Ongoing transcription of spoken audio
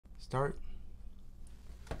Start.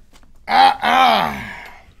 Do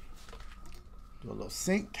a little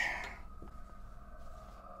sync.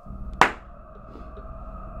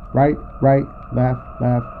 Right, left, right,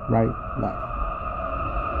 left.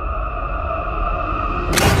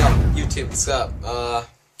 Yo, YouTube, what's up?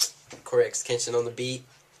 Coryxkenshin on the beat.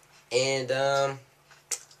 And,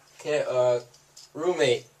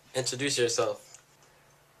 roommate, introduce yourself.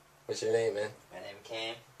 What's your name, man? My name is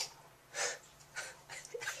Cam.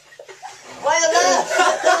 Why you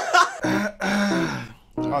laugh?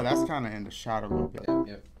 Oh, that's kind of in the shot a little bit.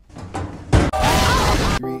 Yep.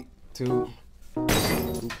 3, 2.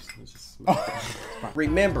 Oops.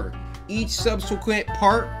 Remember, each subsequent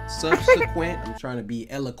part, I'm trying to be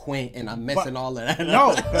eloquent and I'm messing all of that up.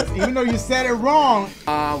 No, because even though you said it wrong.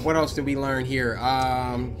 What else did we learn here?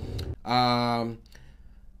 I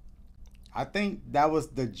think that was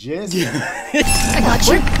the gist. I got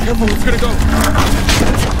you. Careful, it's gonna go.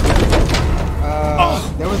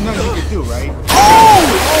 There was nothing you could do, right?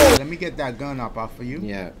 Oh! Let me get that gun up off of you.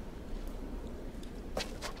 Yeah.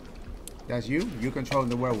 That's you? You controlling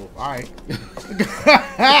the werewolf. Alright.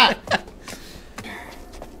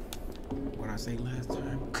 What I say last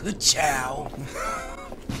time? Good chow.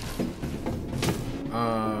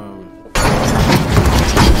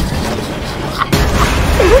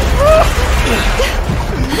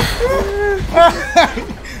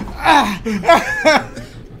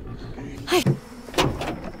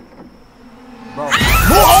 Bro.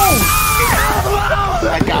 Whoa!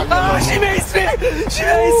 I got me. She makes me. She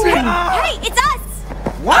makes me. Hey, it's us!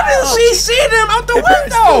 Why didn't she see them out the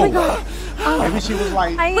window? Maybe she was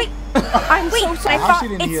like. Wait, I'm so sorry. How she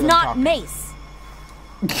didn't hear It's them not talking? mace.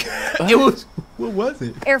 It was. What was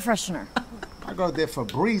it? Air freshener. I go there for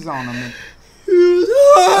breeze on them. And...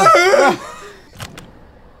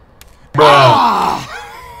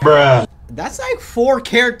 Bruh. That's like 4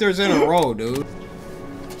 characters in a row, dude.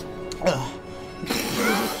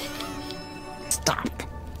 Stop.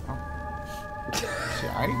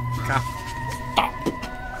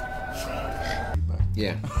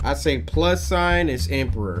 Yeah, I'd say plus sign is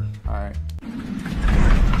Emperor. Alright.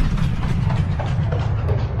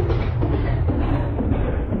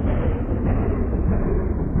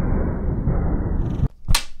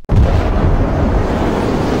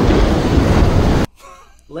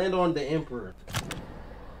 Land on the Emperor.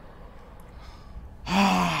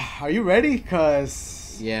 Are you ready?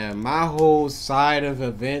 Cause Yeah, my whole side of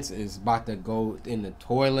events is about to go in the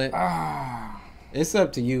toilet. It's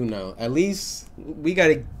up to you now. At least we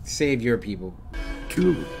gotta save your people.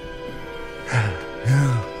 Cool. I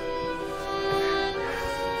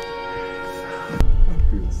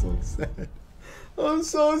feel so sad. I'm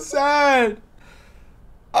so sad.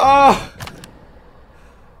 I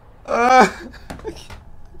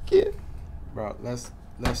can't. bro, let's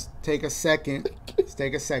take a second. Let's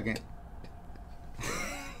take a second.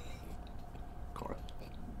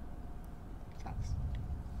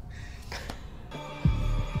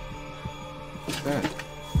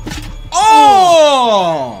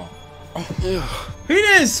 Oh! He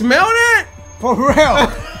didn't smell that? For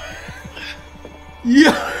real.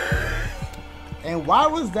 Yeah. And why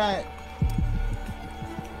was that?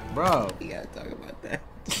 Bro. We gotta talk about that.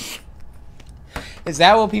 Is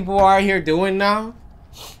that what people are here doing now?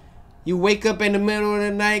 You wake up in the middle of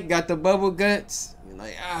the night, got the bubble guts. You're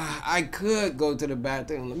like, I could go to the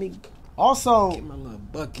bathroom. Let me Also, get my little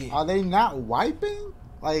bucket. are they not wiping?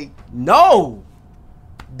 Like, No.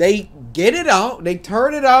 They get it out, they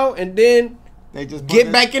turn it out, and then they just put get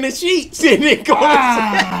this- back in the sheets and then go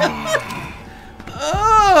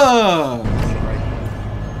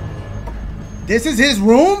This is his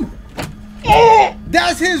room?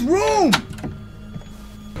 That's his room!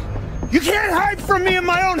 You can't hide from me in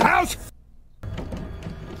my own house!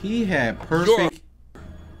 He had perfect.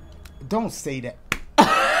 Don't say that.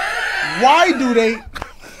 Why do they?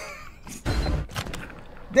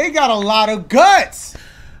 They got a lot of guts.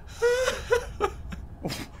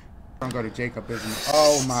 I'm going to Jacob, isn't it?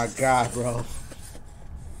 Oh my God, bro.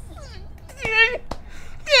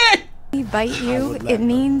 We bite you, it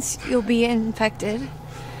means you'll be infected,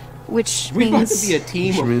 which We about means to be a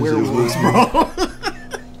team of werewolves, bro.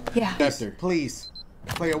 yeah. Please,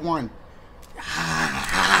 player 1.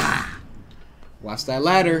 Watch that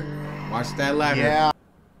ladder. Watch that ladder. Yeah.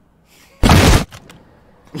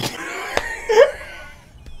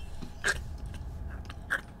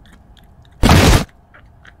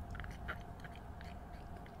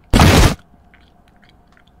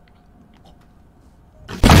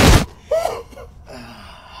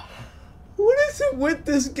 What is it with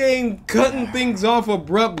this game cutting things off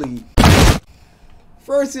abruptly?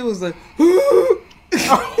 First it was like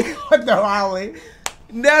What the hell?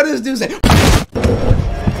 Now this dude said.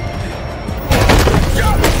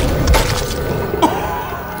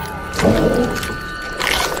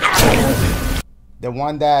 The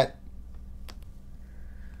one that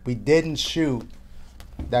we didn't shoot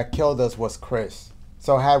that killed us was Chris.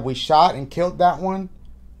 So had we shot and killed that one,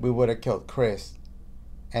 we would have killed Chris.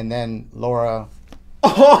 And then Laura.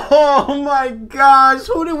 Oh my gosh,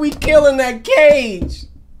 who did we kill in that cage?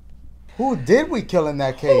 Who did we kill in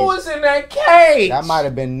that cage? Who was in that cage? That might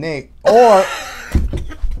have been Nick. Or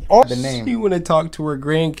the name. She wouldn't talk to her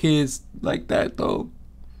grandkids like that though.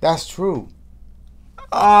 That's true.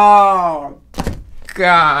 Oh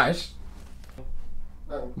gosh.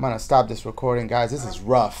 I'm gonna stop this recording, guys. This is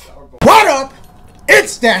rough. What up?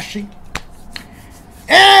 It's Dashie.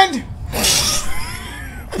 And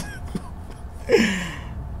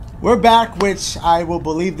we're back, which I will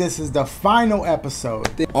believe this is the final episode.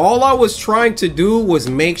 All I was trying to do was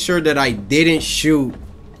make sure that I didn't shoot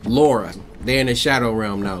Laura. They're in the shadow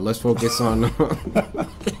realm now. Let's focus on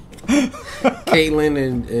Caitlin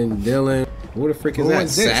and Dylan. Who the frick is that?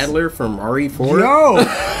 Sadler from RE4? Yo!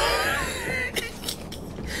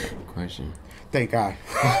 Question. Thank God.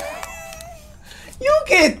 You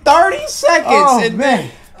get 30 seconds. Oh, and man.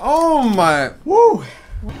 then, oh my. Woo.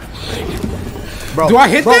 Bro, Do I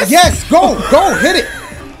hit this? Yes, go, hit it.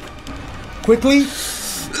 Quickly.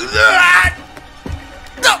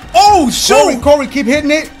 Oh, shoot. Corey, keep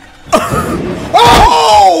hitting it.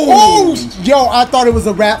 Oh! Yo, I thought it was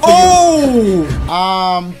a wrap for you.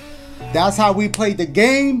 That's how we played the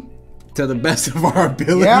game. To the best of our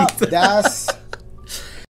ability. Yeah, that's...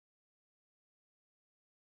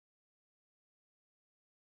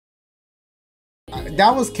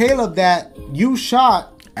 That was Caleb that you shot.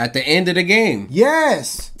 At the end of the game.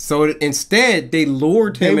 Yes. So instead, they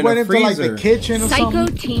lured him in a freezer. They went into like the kitchen or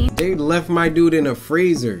something. They left my dude in a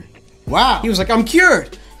freezer. Wow. He was like, I'm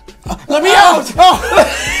cured. Let me out.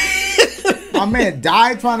 My man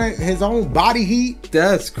died trying to his own body heat.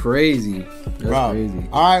 That's crazy. That's crazy.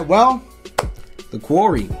 All right, well. The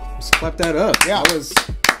Quarry. Let's clap that up. Yeah.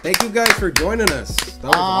 Thank you guys for joining us. That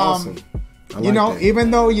was awesome. You know, even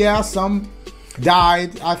though, yeah, some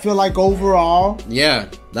died, I feel like overall. Yeah,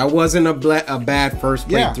 that wasn't a bad first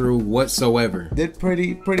playthrough whatsoever. Did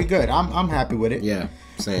pretty good. I'm happy with it. Yeah,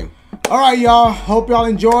 same. All right, y'all. Hope y'all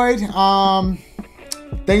enjoyed.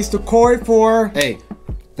 Thanks to Corey for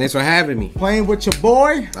thanks for having me. Playing with your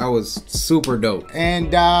boy. That was super dope.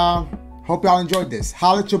 And hope y'all enjoyed this.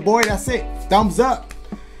 Holla at your boy. That's it. Thumbs up.